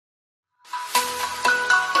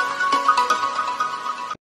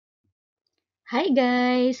Hi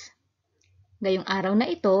guys! Ngayong araw na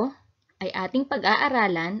ito ay ating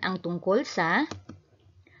pag-aaralan ang tungkol sa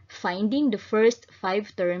finding the first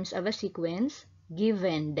 5 terms of a sequence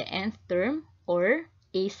given the nth term or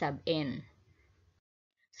a sub n.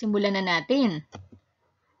 Simulan na natin.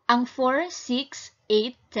 Ang 4, 6,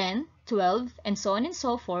 8, 10, 12, and so on and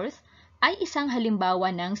so forth ay isang halimbawa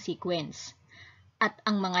ng sequence. At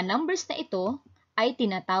ang mga numbers na ito ay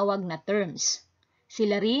tinatawag na terms.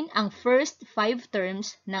 Sila rin ang first 5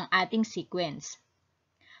 terms ng ating sequence.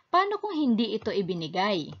 Paano kung hindi ito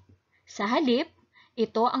ibinigay? Sa halip,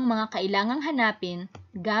 ito ang mga kailangang hanapin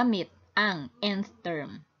gamit ang nth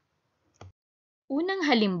term. Unang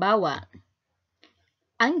halimbawa,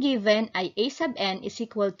 ang given ay a sub n is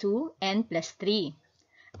equal to n plus 3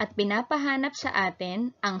 at pinapahanap sa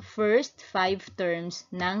atin ang first 5 terms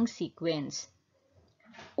ng sequence.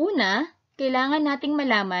 Una, kailangan nating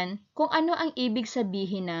malaman kung ano ang ibig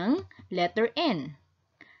sabihin ng letter N.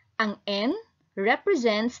 Ang N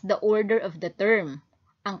represents the order of the term.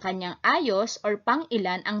 Ang kanyang ayos or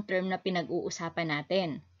pang-ilan ang term na pinag-uusapan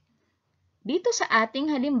natin. Dito sa ating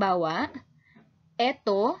halimbawa,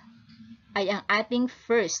 ito ay ang ating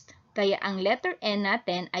first. Kaya ang letter N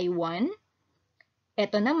natin ay 1.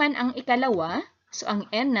 Ito naman ang ikalawa. So ang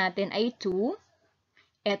N natin ay 2.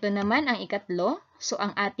 Ito naman ang ikatlo, so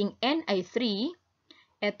ang ating n ay 3.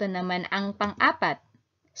 Ito naman ang pang-apat,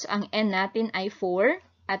 so ang n natin ay 4.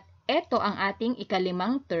 At ito ang ating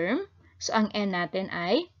ikalimang term, so ang n natin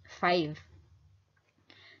ay 5.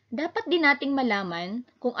 Dapat din nating malaman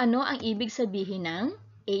kung ano ang ibig sabihin ng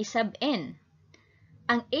a sub n.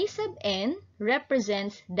 Ang a sub n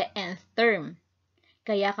represents the nth term.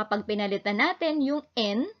 Kaya kapag pinalitan natin yung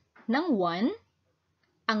n ng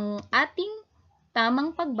 1, ang ating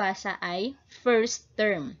tamang pagbasa ay first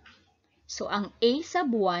term. So, ang a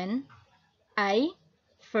sub 1 ay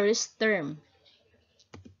first term.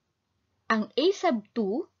 Ang a sub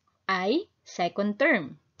 2 ay second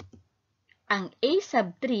term. Ang a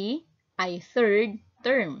sub 3 ay third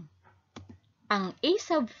term. Ang a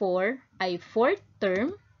sub 4 ay fourth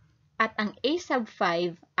term. At ang a sub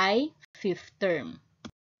 5 ay fifth term.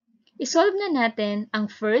 Isolve na natin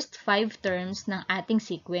ang first 5 terms ng ating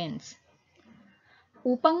sequence.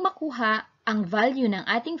 Upang makuha ang value ng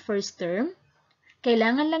ating first term,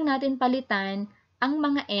 kailangan lang natin palitan ang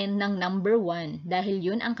mga n ng number 1 dahil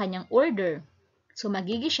yun ang kanyang order. So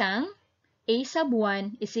magiging siyang a sub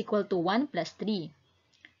 1 is equal to 1 plus 3.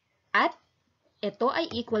 At ito ay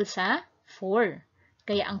equal sa 4.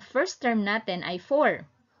 Kaya ang first term natin ay 4.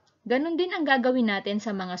 Ganon din ang gagawin natin sa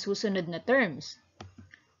mga susunod na terms.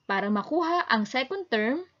 Para makuha ang second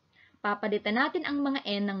term, papalitan natin ang mga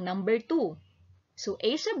n ng number 2. So,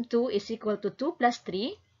 a sub 2 is equal to 2 plus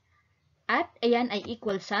 3 at ayan ay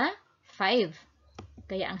equal sa 5.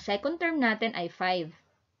 Kaya ang second term natin ay 5.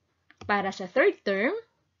 Para sa third term,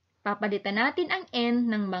 papalitan natin ang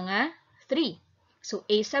n ng mga 3. So,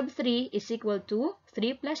 a sub 3 is equal to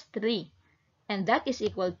 3 plus 3 and that is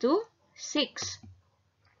equal to 6.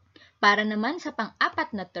 Para naman sa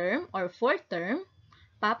pang-apat na term or fourth term,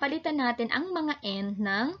 papalitan natin ang mga n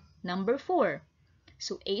ng number 4.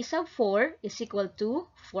 So, a sub 4 is equal to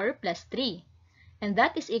 4 plus 3. And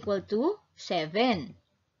that is equal to 7.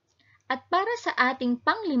 At para sa ating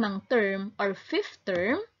panglimang term or fifth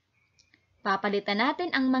term, papalitan natin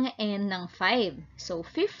ang mga n ng 5. So,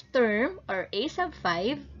 fifth term or a sub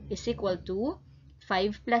 5 is equal to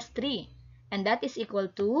 5 plus 3. And that is equal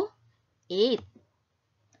to 8.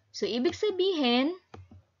 So, ibig sabihin,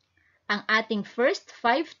 ang ating first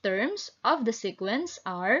 5 terms of the sequence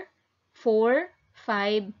are 4,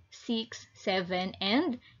 5, 6, 7,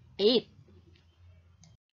 and 8.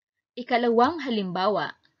 Ikalawang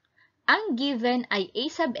halimbawa, ang given ay a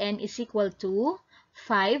sub n is equal to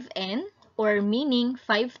 5n or meaning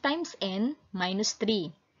 5 times n minus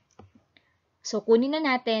 3. So, kunin na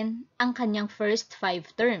natin ang kanyang first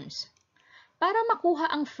 5 terms. Para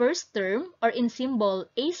makuha ang first term or in symbol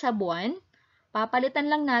a sub 1,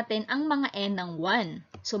 papalitan lang natin ang mga n ng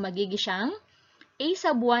 1. So, magiging siyang a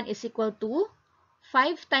sub 1 is equal to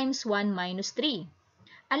 5 times 1 minus 3.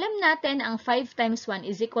 Alam natin ang 5 times 1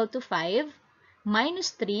 is equal to 5,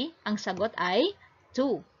 minus 3, ang sagot ay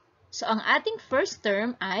 2. So, ang ating first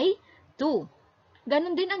term ay 2.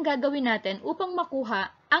 Ganon din ang gagawin natin upang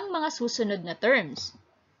makuha ang mga susunod na terms.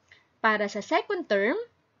 Para sa second term,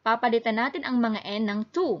 papalitan natin ang mga n ng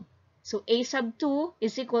 2. So, a sub 2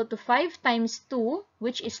 is equal to 5 times 2,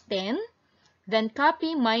 which is 10. Then,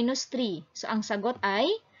 copy minus 3. So, ang sagot ay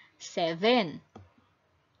 7.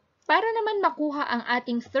 Para naman makuha ang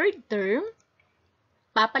ating third term,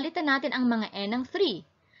 papalitan natin ang mga n ng 3.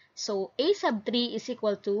 So, a sub 3 is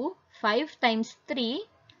equal to 5 times 3,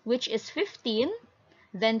 which is 15.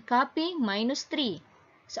 Then, copy minus 3.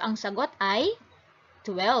 So, ang sagot ay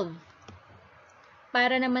 12.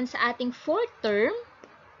 Para naman sa ating fourth term,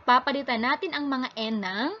 papalitan natin ang mga n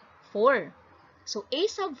ng 4. So, a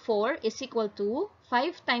sub 4 is equal to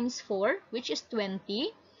 5 times 4, which is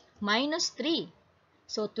 20, minus 3.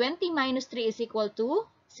 So, 20 minus 3 is equal to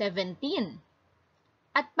 17.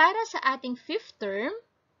 At para sa ating fifth term,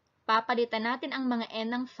 papalitan natin ang mga n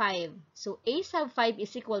ng 5. So, a sub 5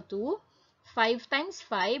 is equal to 5 times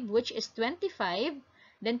 5, which is 25.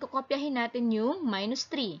 Then, kukopyahin natin yung minus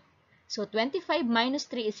 3. So, 25 minus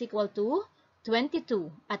 3 is equal to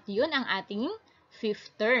 22. At yun ang ating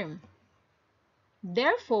fifth term.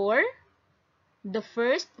 Therefore, the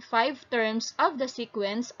first 5 terms of the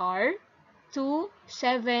sequence are 2,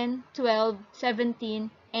 7, 12,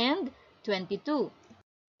 17, and 22.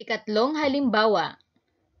 Ikatlong halimbawa,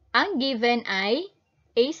 ang given ay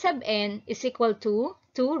a sub n is equal to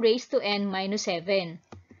 2 raised to n minus 7.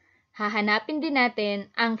 Hahanapin din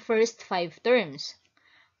natin ang first 5 terms.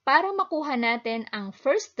 Para makuha natin ang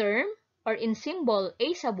first term, or in symbol a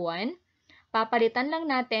sub 1, papalitan lang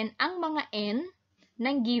natin ang mga n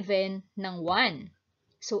ng given ng 1.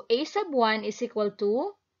 So, a sub 1 is equal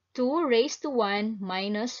to 2 raised to 1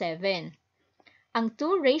 minus 7. Ang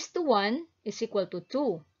 2 raised to 1 is equal to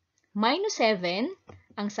 2. Minus 7,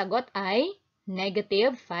 ang sagot ay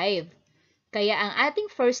negative 5. Kaya ang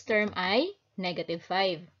ating first term ay negative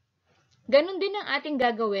 5. Ganon din ang ating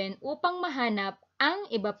gagawin upang mahanap ang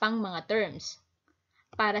iba pang mga terms.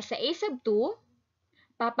 Para sa a sub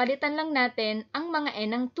 2, papalitan lang natin ang mga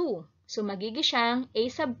n ng 2. So, magiging siyang a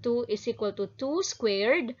sub 2 is equal to 2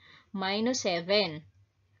 squared minus 7.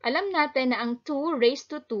 Alam natin na ang 2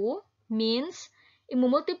 raised to 2 means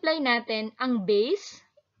imumultiply natin ang base,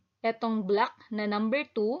 etong block na number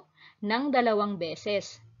 2, ng 2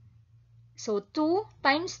 beses. So, 2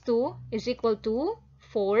 times 2 is equal to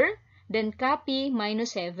 4, then copy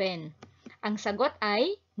minus 7. Ang sagot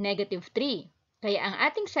ay negative 3. Kaya ang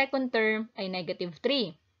ating second term ay negative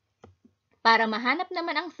 3. Para mahanap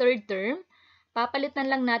naman ang third term, papalitan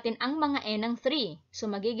lang natin ang mga n ng 3. So,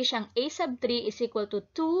 magiging siyang a sub 3 is equal to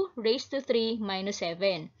 2 raised to 3 minus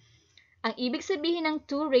 7. Ang ibig sabihin ng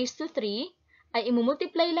 2 raised to 3 ay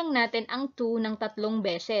imumultiply lang natin ang 2 ng 3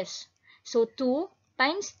 beses. So, 2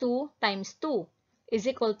 times 2 times 2 is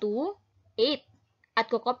equal to 8. At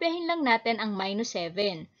kukopyahin lang natin ang minus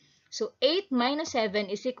 7. So, 8 minus 7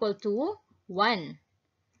 is equal to 1.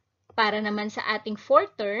 Para naman sa ating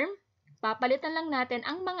fourth term, papalitan lang natin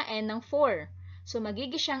ang mga n ng 4. So,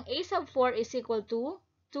 magiging siyang a sub 4 is equal to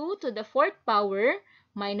 2 to the 4th power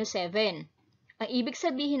minus 7. Ang ibig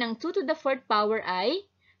sabihin ng 2 to the 4th power ay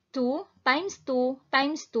 2 times 2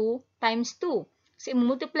 times 2 times 2. So,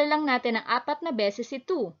 imumultiply lang natin ang 4 na beses si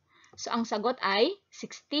 2. So, ang sagot ay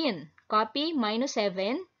 16. Copy minus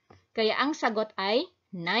 7. Kaya ang sagot ay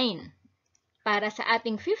 9. Para sa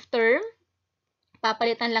ating fifth term,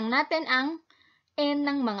 papalitan lang natin ang n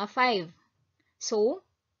ng mga 5. So,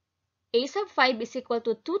 a sub 5 is equal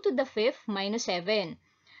to 2 to the 5th minus 7.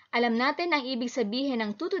 Alam natin ang ibig sabihin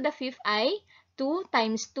ng 2 to the 5th ay 2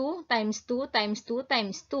 times 2 times 2 times 2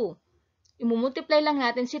 times 2. Imumultiply lang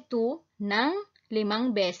natin si 2 ng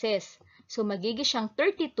 5 beses. So, magiging siyang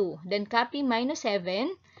 32. Then, copy minus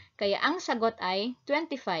 7. Kaya ang sagot ay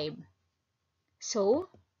 25.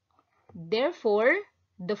 So, therefore,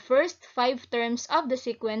 the first 5 terms of the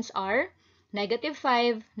sequence are negative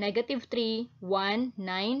 5, negative 3, 1,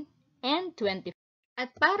 9, and 25.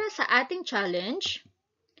 At para sa ating challenge,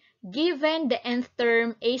 given the nth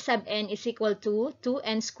term a sub n is equal to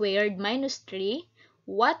 2n squared minus 3,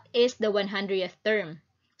 what is the 100th term?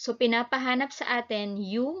 So, pinapahanap sa atin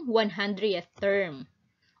yung 100th term.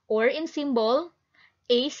 Or in symbol,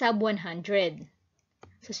 a sub 100.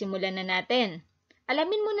 So, simulan na natin.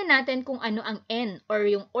 Alamin muna natin kung ano ang n or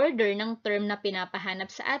yung order ng term na pinapahanap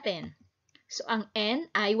sa atin. So, ang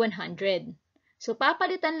n ay 100. So,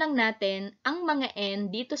 papalitan lang natin ang mga n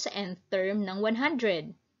dito sa nth term ng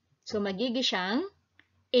 100. So, magiging siyang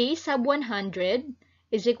a sub 100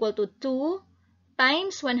 is equal to 2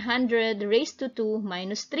 times 100 raised to 2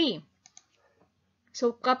 minus 3.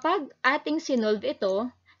 So, kapag ating sinolve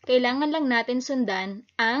ito, kailangan lang natin sundan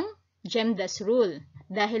ang GEMDAS rule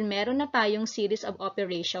dahil meron na tayong series of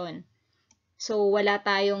operation. So, wala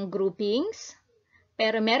tayong groupings,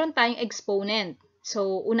 pero meron tayong exponent.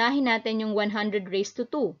 So, unahin natin yung 100 raised to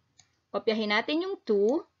 2. Kopyahin natin yung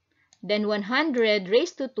 2, then 100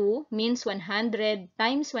 raised to 2 means 100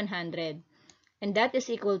 times 100. And that is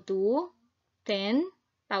equal to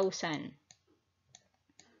 10,000.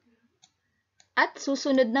 At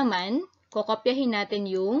susunod naman, kokopyahin natin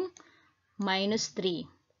yung minus 3.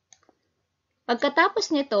 Pagkatapos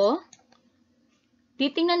nito,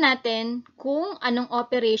 titingnan natin kung anong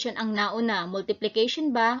operation ang nauna, multiplication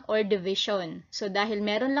ba or division. So, dahil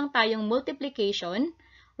meron lang tayong multiplication,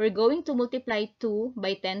 we're going to multiply 2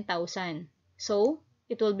 by 10,000. So,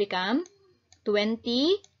 it will become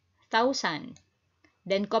 20,000.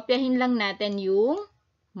 Then, kopyahin lang natin yung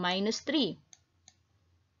minus 3.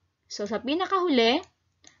 So, sa pinakahuli,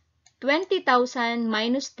 20,000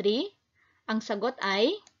 minus 3, ang sagot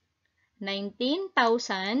ay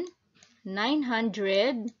 19,997.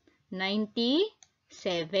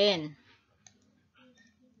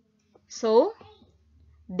 So,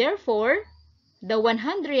 therefore, the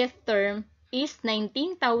 100th term is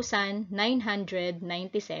 19,997.